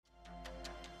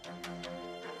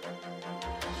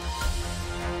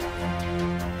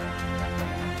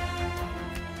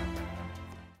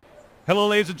Hello,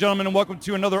 ladies and gentlemen, and welcome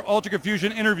to another Ultra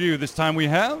Confusion interview. This time we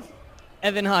have.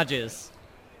 Evan Hodges.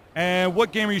 And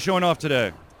what game are you showing off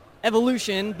today?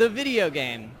 Evolution, the video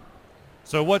game.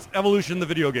 So, what's Evolution, the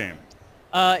video game?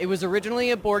 It was originally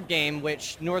a board game,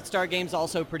 which North Star Games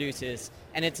also produces.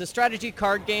 And it's a strategy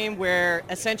card game where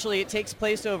essentially it takes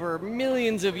place over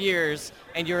millions of years,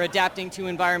 and you're adapting to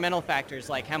environmental factors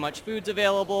like how much food's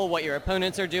available, what your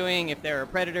opponents are doing, if there are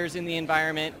predators in the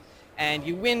environment. And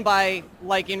you win by,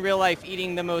 like in real life,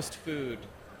 eating the most food.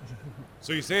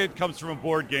 So, you say it comes from a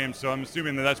board game, so I'm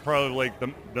assuming that that's probably like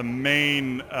the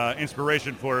main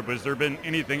inspiration for it, but has there been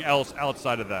anything else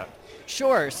outside of that?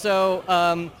 Sure.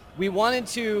 So we wanted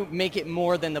to make it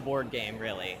more than the board game,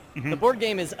 really. The board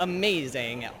game is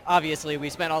amazing. Obviously, we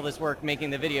spent all this work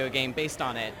making the video game based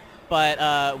on it.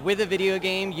 But with a video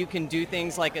game, you can do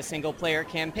things like a single-player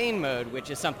campaign mode,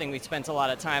 which is something we spent a lot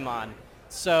of time on.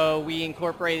 So we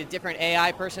incorporated different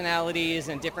AI personalities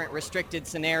and different restricted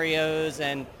scenarios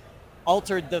and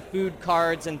altered the food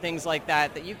cards and things like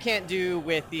that that you can't do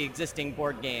with the existing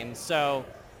board games. So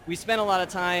we spent a lot of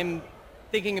time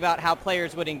thinking about how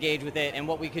players would engage with it and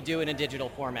what we could do in a digital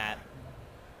format.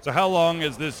 So, how long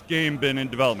has this game been in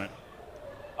development?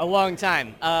 A long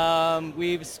time.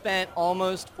 We've spent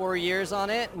almost 4 years on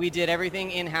it. We did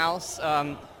everything in-house.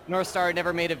 North Star had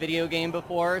never made a video game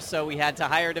before, so we had to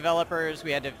hire developers.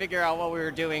 We had to figure out what we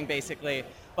were doing, basically.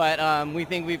 But we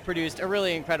think we've produced a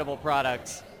really incredible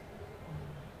product.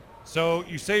 So,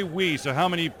 you say we, so how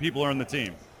many people are on the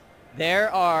team?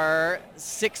 There are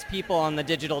 6 people on the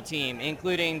digital team,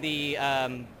 including the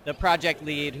project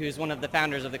lead, who's one of the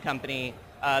founders of the company,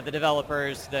 the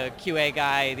developers, the QA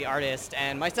guy, the artist,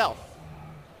 and myself.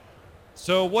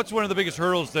 So, what's one of the biggest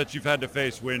hurdles that you've had to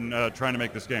face when trying to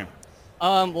make this game?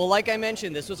 Well, like I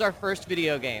mentioned, this was our first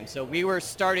video game, so we were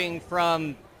starting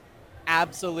from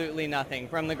absolutely nothing,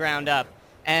 from the ground up.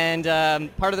 And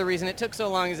part of the reason it took so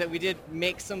long is that we did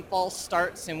make some false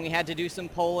starts, and we had to do some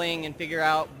polling and figure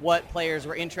out what players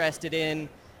were interested in,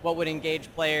 what would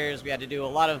engage players. We had to do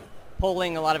a lot of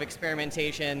polling, a lot of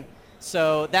experimentation.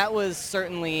 So that was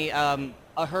certainly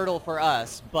a hurdle for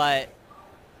us. But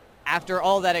after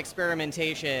all that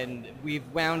experimentation, we've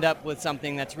wound up with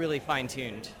something that's really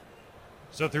fine-tuned.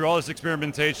 So, through all this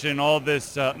experimentation, all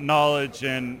this knowledge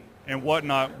and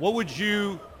whatnot,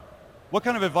 what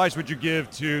kind of advice would you give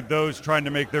to those trying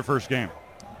to make their first game?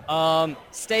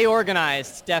 Stay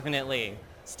organized, definitely.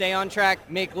 Stay on track,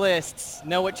 make lists,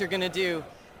 know what you're going to do.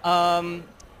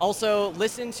 Also,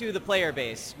 listen to the player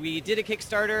base. We did a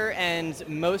Kickstarter, and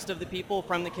most of the people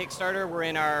from the Kickstarter were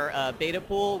in our beta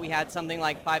pool. We had something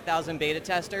like 5,000 beta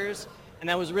testers, and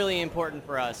that was really important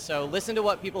for us. So listen to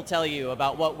what people tell you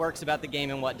about what works about the game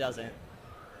and what doesn't.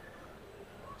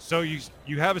 So,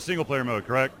 you have a single-player mode,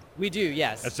 correct? We do,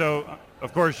 yes. And so,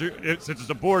 of course, since it's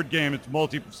a board game, it's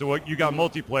So, what you got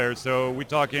multiplayer. So, we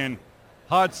talking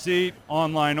hot seat,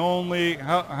 online only.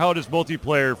 How does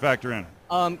multiplayer factor in?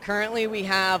 Currently, we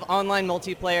have online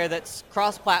multiplayer that's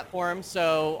cross-platform,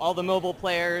 so all the mobile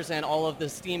players and all of the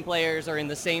Steam players are in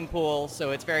the same pool,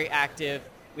 so it's very active.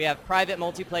 We have private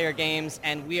multiplayer games,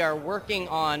 and we are working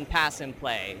on pass and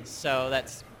play, so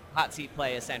that's hot seat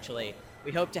play, essentially.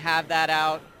 We hope to have that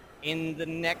out in the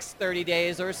next 30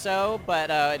 days or so, but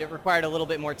it required a little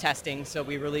bit more testing, so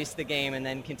we released the game and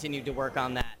then continued to work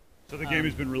on that. So, the game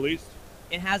has been released?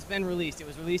 It has been released. It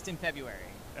was released in February.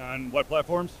 On what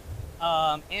platforms?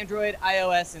 Android,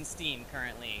 iOS, and Steam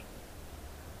currently.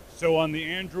 So, on the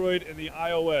Android and the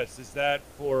iOS, is that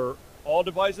for all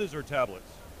devices or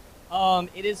tablets?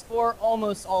 It is for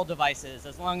almost all devices,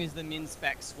 as long as the min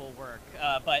specs will work.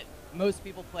 But most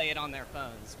people play it on their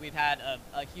phones. We've had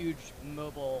a huge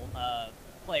mobile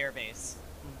player base.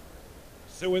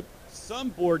 So, with some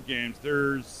board games,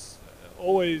 there's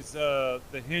always the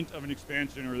hint of an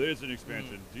expansion, or there is an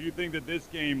expansion. Do you think that this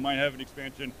game might have an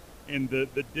expansion in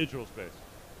the digital space?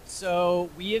 So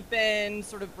we have been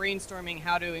sort of brainstorming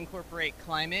how to incorporate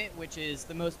climate, which is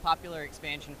the most popular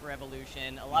expansion for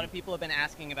Evolution. A lot of people have been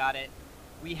asking about it.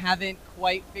 We haven't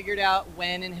quite figured out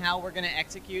when and how we're going to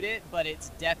execute it, but it's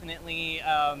definitely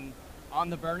on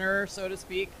the burner, so to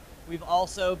speak. We've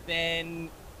also been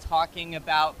talking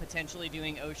about potentially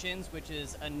doing Oceans, which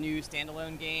is a new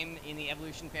standalone game in the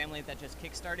Evolution family that just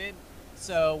kickstarted.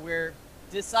 So we're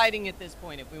deciding at this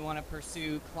point if we want to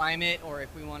pursue climate or if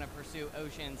we want to pursue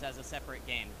Oceans as a separate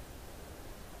game.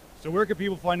 So, where can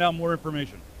people find out more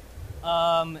information?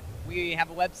 We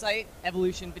have a website,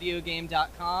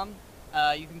 evolutionvideogame.com.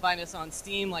 You can find us on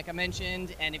Steam, like I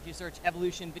mentioned, and if you search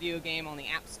Evolution Video Game on the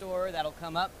App Store, that'll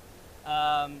come up.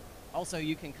 Also,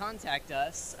 you can contact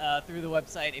us through the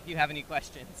website if you have any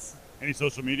questions. Any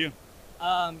social media?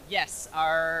 Yes,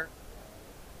 our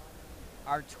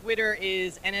Our Twitter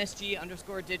is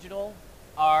NSG_digital.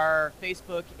 Our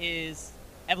Facebook is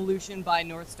Evolution by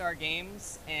North Star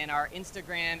Games, and our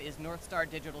Instagram is North Star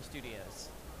Digital Studios.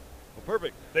 Well,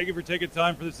 perfect. Thank you for taking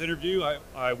time for this interview.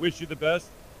 I wish you the best.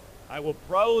 I will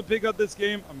probably pick up this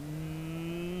game,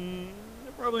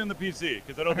 probably on the PC,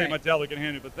 because I don't think my tablet can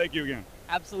handle it, but thank you again.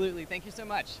 Absolutely. Thank you so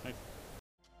much. Thanks.